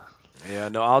 Yeah.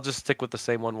 No, I'll just stick with the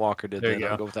same one Walker did. There Then you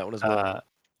I'll go. go with that one as well.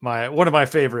 One of my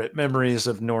favorite memories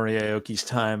of Nori Aoki's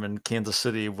time in Kansas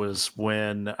City was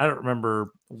when, I don't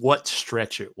remember what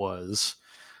stretch it was,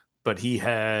 but he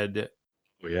had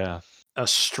a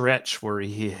stretch where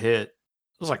he hit, it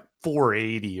was like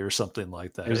 480 or something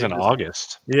like that. It was in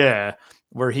August. Yeah,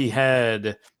 where he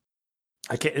had,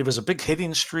 it was a big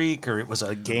hitting streak, or it was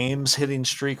a games hitting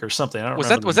streak or something. I don't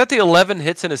remember. Was that the 11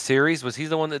 hits in a series? Was he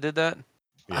the one that did that?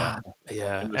 Yeah,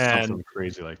 and something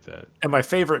crazy like that. And my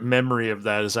favorite memory of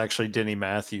that is actually Denny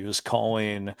Matthews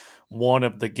calling one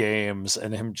of the games,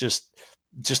 and him just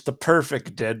the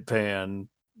perfect deadpan.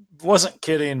 Wasn't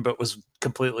kidding, but was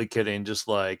completely kidding. Just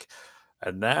like,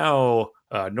 and now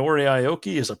Nori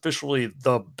Aoki is officially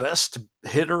the best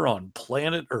hitter on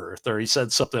planet Earth, or he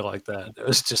said something like that. It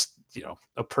was just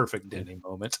a perfect Denny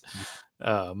moment.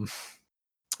 And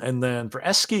then for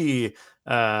Eski,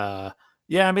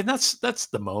 yeah, I mean that's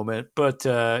the moment, but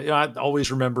I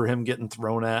always remember him getting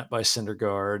thrown at by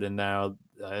Syndergaard, and now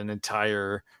an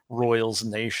entire Royals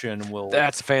nation will.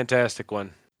 That's a fantastic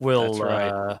one. Will That's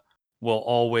right. Will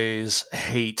always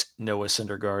hate Noah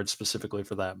Syndergaard specifically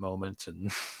for that moment,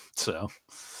 and so.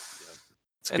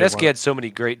 And Eski had so many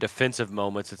great defensive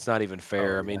moments. It's not even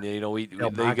fair. I mean,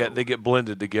 they get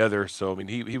blended together. So I mean,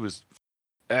 he was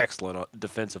excellent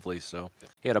defensively. So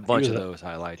he had a bunch of those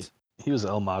highlights. He was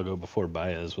El Mago before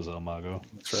Baez was El Mago.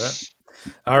 That's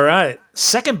right. All right.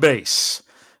 Second base.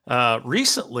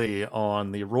 Recently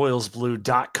on the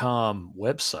RoyalsBlue.com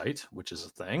website, which is a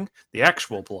thing, the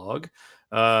actual blog,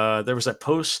 there was a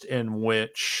post in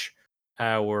which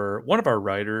one of our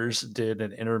writers did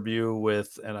an interview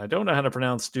with, and I don't know how to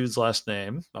pronounce dude's last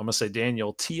name. I'm going to say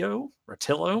Daniel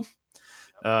Ratillo,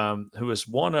 who is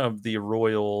one of the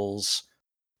Royals'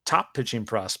 top pitching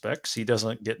prospects. He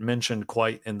doesn't get mentioned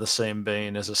quite in the same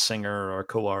vein as a Singer or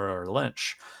Kowara or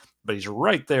Lynch, but he's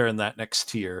right there in that next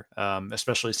tier,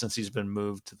 especially since he's been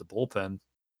moved to the bullpen.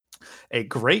 A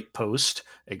great post,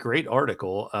 a great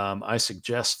article. I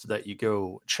suggest that you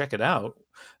go check it out.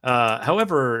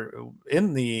 However,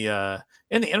 in the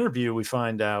interview, we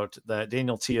find out that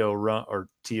Daniel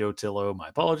Tillo, my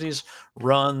apologies,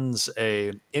 runs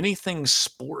a Anything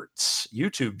Sports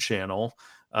YouTube channel,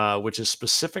 which is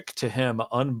specific to him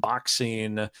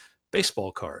unboxing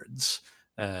baseball cards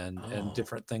and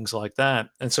different things like that.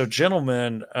 And so,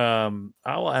 gentlemen,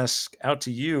 I'll ask out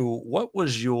to you, what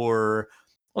was your,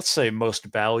 let's say, most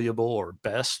valuable or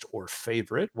best or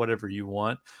favorite, whatever you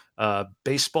want,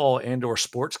 baseball and or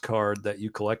sports card that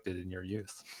you collected in your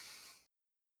youth?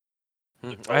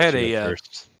 I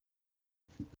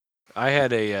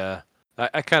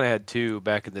kind of had two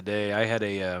back in the day. I had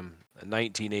a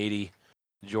 1980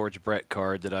 George Brett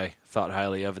card that I thought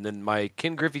highly of, and then my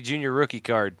Ken Griffey Jr. rookie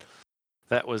card.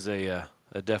 That was a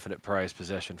definite prized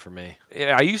possession for me.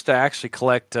 Yeah, I used to actually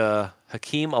collect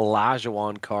Hakeem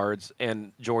Olajuwon cards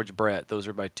and George Brett. Those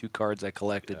are my two cards I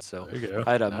collected. There So you go.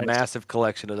 I had a Nice. massive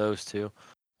collection of those two.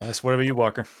 Nice. What about you,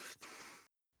 Walker?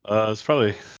 It's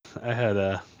probably, I had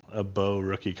a Bo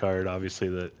rookie card, obviously,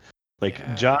 that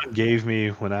John gave me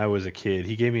when I was a kid.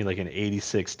 He gave me like an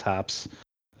 86 Topps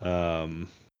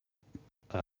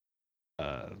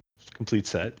complete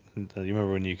set. You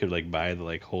remember when you could buy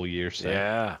the whole year set?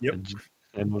 Yeah. Yep.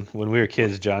 And when we were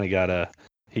kids, Johnny got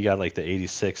like the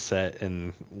 86 set,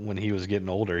 and when he was getting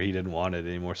older, he didn't want it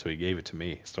anymore, so he gave it to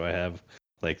me. So I have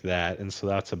that, and so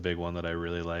that's a big one that I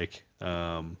really like.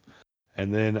 And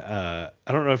then I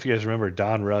don't know if you guys remember,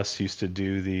 Don Russ used to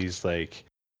do these like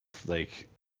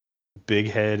big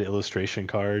head illustration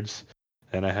cards,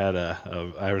 and I had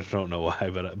I don't know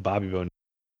why, but Bobby Bonilla,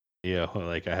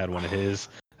 I had one of his.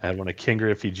 I had one of Ken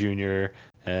Griffey Jr.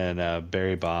 and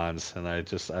Barry Bonds, and I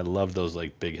love those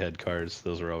big head cards.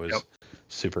 Those are always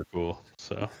super cool.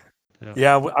 So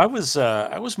yeah, I was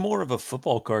more of a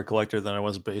football card collector than I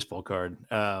was a baseball card.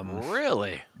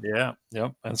 Really? Yeah,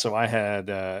 yep. And so I had,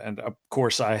 and of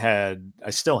course I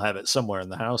still have it somewhere in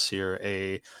the house here,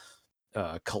 a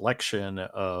collection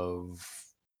of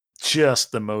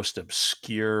just the most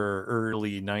obscure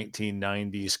early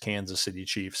 1990s Kansas City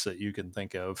Chiefs that you can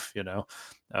think of,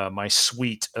 my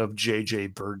suite of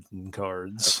JJ Burton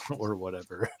cards or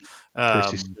whatever.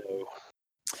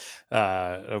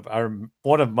 Probably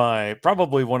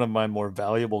one of my more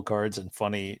valuable cards and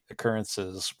funny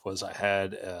occurrences was I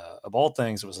had of all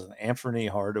things, it was an Anthony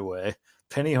Hardaway,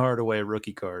 Penny Hardaway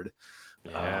rookie card.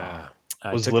 Yeah.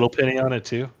 Was Little Penny on it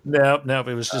too? No,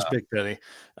 it was just Big Penny.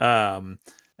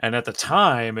 And at the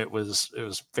time, it was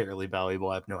fairly valuable.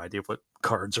 I have no idea what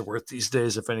cards are worth these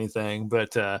days, if anything.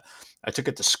 But I took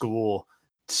it to school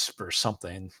for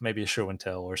something, maybe a show and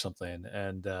tell or something.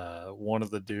 And one of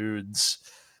the dudes,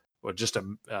 well,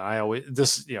 I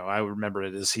remember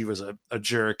it as he was a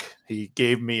jerk. He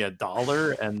gave me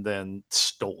 $1 and then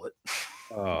stole it.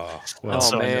 Oh, So I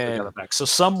never man. got it back. So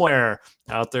somewhere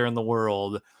out there in the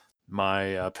world,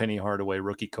 my Penny Hardaway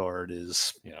rookie card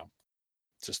is,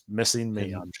 just missing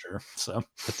me, I'm sure. So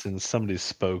it's in somebody's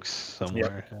spokes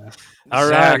somewhere. Yeah. All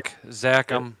right.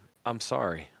 Zach, I'm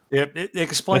sorry. It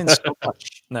explains so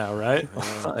much now, right?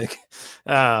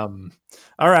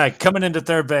 All right, coming into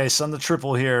third base on the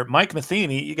triple here, Mike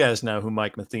Matheny. You guys know who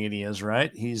Mike Matheny is,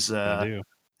 right? He's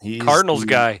Cardinals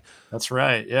guy. That's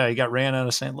right. Yeah, he got ran out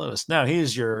of St. Louis. Now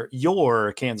he's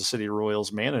your Kansas City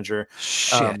Royals manager.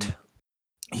 Shit.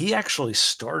 He actually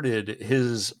started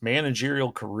his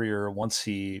managerial career once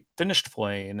he finished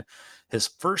playing. His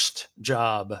first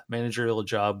managerial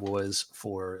job, was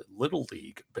for Little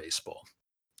League Baseball.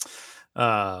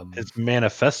 His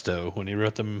manifesto, when he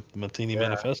wrote the Matheny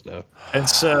manifesto. And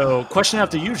so, question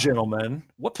out to you, gentlemen: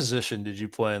 what position did you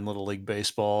play in Little League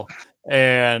Baseball?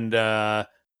 And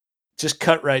just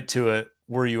cut right to it.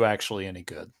 Were you actually any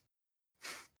good?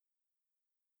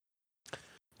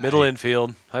 Middle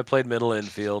infield. I played middle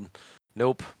infield.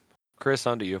 Nope. Chris,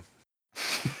 on to you.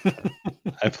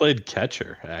 I played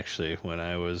catcher, actually, when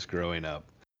I was growing up.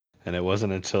 And it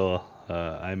wasn't until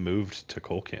I moved to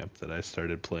Colcamp that I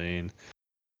started playing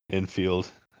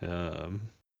infield and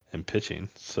pitching.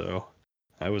 So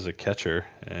I was a catcher,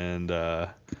 and I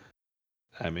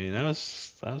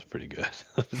was pretty good.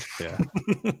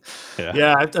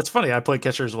 Yeah, that's funny. I played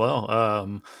catcher as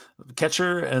well.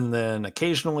 Catcher, and then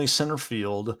occasionally center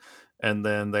field, and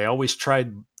then they always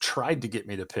tried to get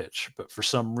me to pitch, but for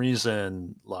some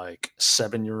reason, like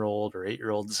 7-year-old or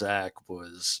 8-year-old Zach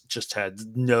had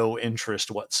no interest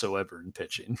whatsoever in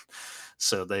pitching.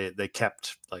 So they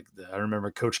kept, like, I remember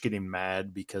coach getting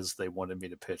mad because they wanted me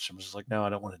to pitch. I was just like, no,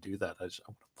 I don't want to do that. I want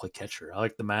to play catcher. I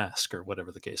like the mask, or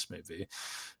whatever the case may be.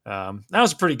 That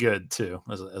was pretty good too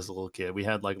as a little kid. We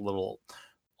had like little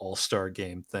all-star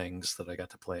game things that I got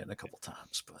to play in a couple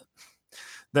times, but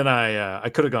then I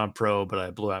could have gone pro, but I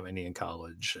blew out my knee in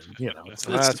college, and that's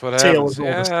what happens.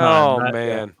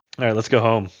 Man. All right, let's go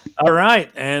home. All right,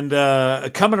 and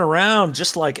coming around,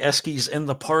 just like Eskies in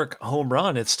the Park home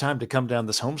run, it's time to come down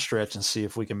this home stretch and see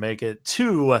if we can make it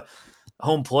to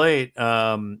home plate.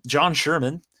 John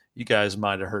Sherman, you guys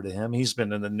might have heard of him. He's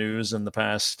been in the news in the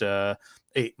past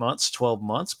 8 months, 12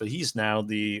 months, but he's now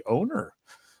the owner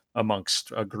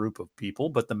amongst a group of people,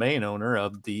 but the main owner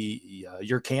of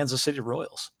your Kansas City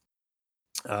Royals.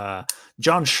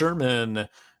 John Sherman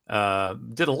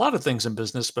did a lot of things in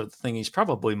business, but the thing he's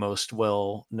probably most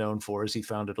well known for is he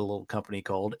founded a little company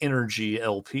called Energy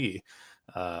LP.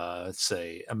 It's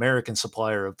a American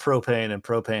supplier of propane and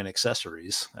propane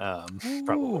accessories.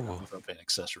 Probably propane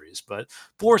accessories, but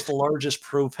fourth largest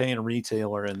propane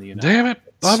retailer in the United States. Damn it,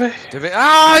 Bobby.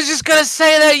 I was just gonna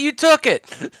say that. You took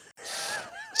it.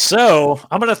 So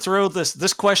I'm going to throw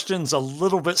this question's a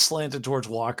little bit slanted towards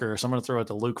Walker, so I'm going to throw it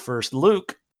to Luke first.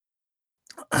 Luke,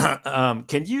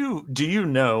 do you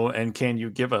know, and can you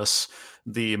give us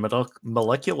the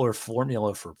molecular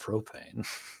formula for propane?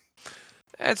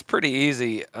 That's pretty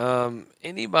easy.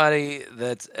 Anybody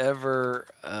that's ever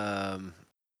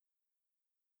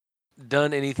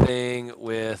done anything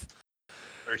with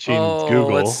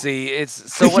Google. Let's see.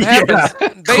 It's so what happens.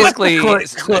 Basically,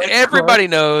 everybody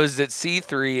knows that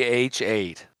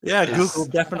C3H8. Yeah, Google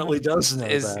definitely does know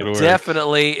that.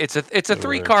 Definitely, it's a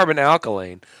 3-carbon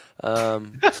alkylane.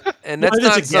 And that's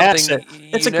not something.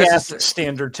 It's a gas at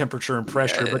standard temperature and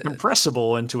pressure, but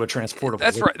compressible into a transportable.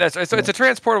 That's liquid. right. So it's a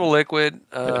transportable liquid.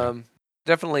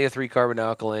 Definitely a 3-carbon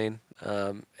alkylane.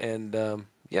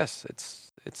 Yes,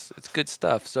 it's good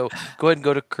stuff. So go ahead and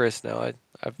go to Chris now.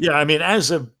 As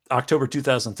of October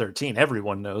 2013,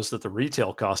 everyone knows that the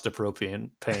retail cost of propane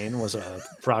was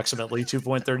approximately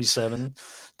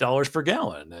 $2.37 per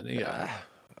gallon. And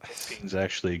It's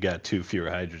actually got 2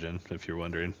 fewer hydrogen, if you're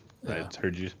wondering. I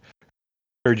heard you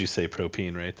say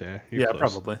propene right there. You're close.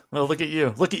 Probably. Well, look at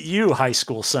you, high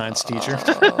school science teacher.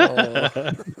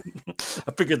 I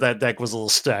figured that deck was a little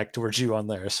stacked towards you on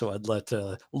there, so I'd let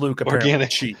Luke apparently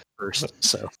cheat first.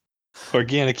 So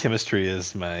organic chemistry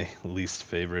is my least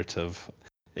favorite of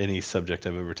any subject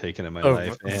I've ever taken in my Oh,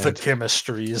 life. the And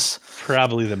chemistries.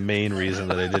 probably the main reason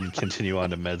that I didn't continue on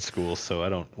to med school. So I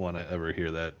don't want to ever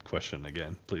hear that question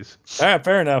again, please. All right,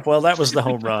 fair enough. Well, that was the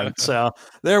home run. So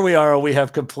there we are. We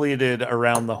have completed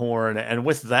Around the Horn. And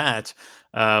with that,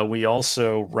 we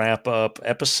also wrap up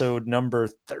episode number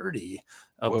 30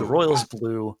 of the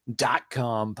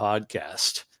RoyalsBlue.com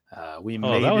podcast. We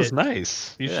made that was it.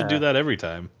 nice. You should do Yeah. that every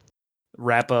time.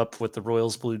 Wrap up with the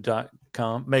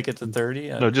RoyalsBlue.com. Make it to 30.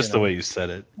 No, just the way you said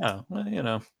it. Oh, well,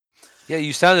 Yeah,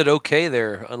 you sounded okay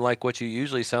there, unlike what you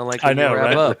usually sound like when I know, you wrap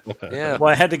right? up. Yeah. Well,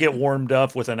 I had to get warmed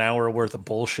up with an hour worth of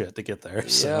bullshit to get there.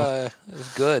 So. Yeah, it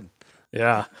was good.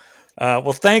 Yeah.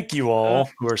 Well, thank you all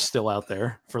who are still out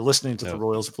there for listening to the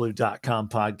RoyalsBlue.com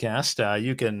podcast.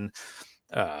 You can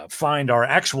find our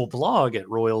actual blog at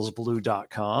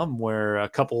RoyalsBlue.com, where a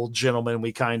couple gentlemen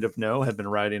we kind of know have been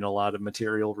writing a lot of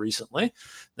material recently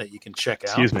that you can check out.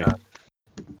 Excuse me.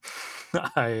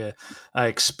 I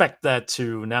expect that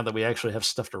to, now that we actually have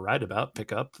stuff to write about,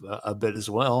 pick up a bit as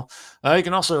well. You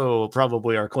can also,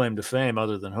 probably our claim to fame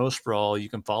other than Host Brawl, you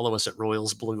can follow us at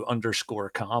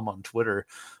RoyalsBlue_com on Twitter,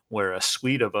 where a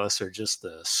suite of us are just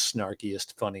the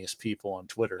snarkiest, funniest people on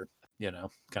Twitter,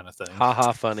 kind of thing. Ha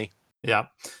ha, funny. Yeah.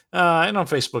 And on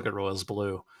Facebook at Royals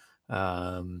Blue.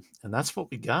 And that's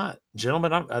what we got.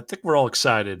 Gentlemen, I think we're all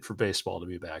excited for baseball to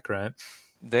be back, right?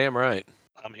 Damn right.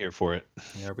 I'm here for it.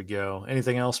 There we go.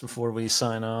 Anything else before we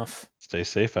sign off? Stay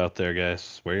safe out there,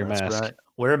 guys. Wear your That's mask. right.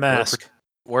 Wear a mask.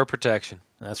 Wear protection.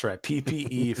 That's right.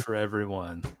 PPE for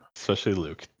everyone. Especially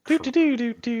Luke. Yeah.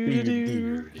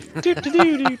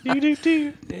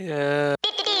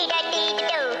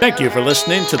 Thank you for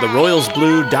listening to the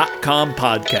RoyalsBlue.com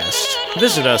podcast.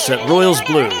 Visit us at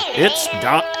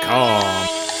RoyalsBlueIts.com.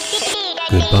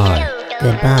 Goodbye.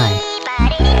 Goodbye.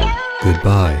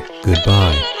 Goodbye.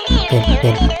 Goodbye. Good.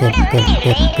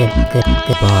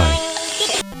 Goodbye.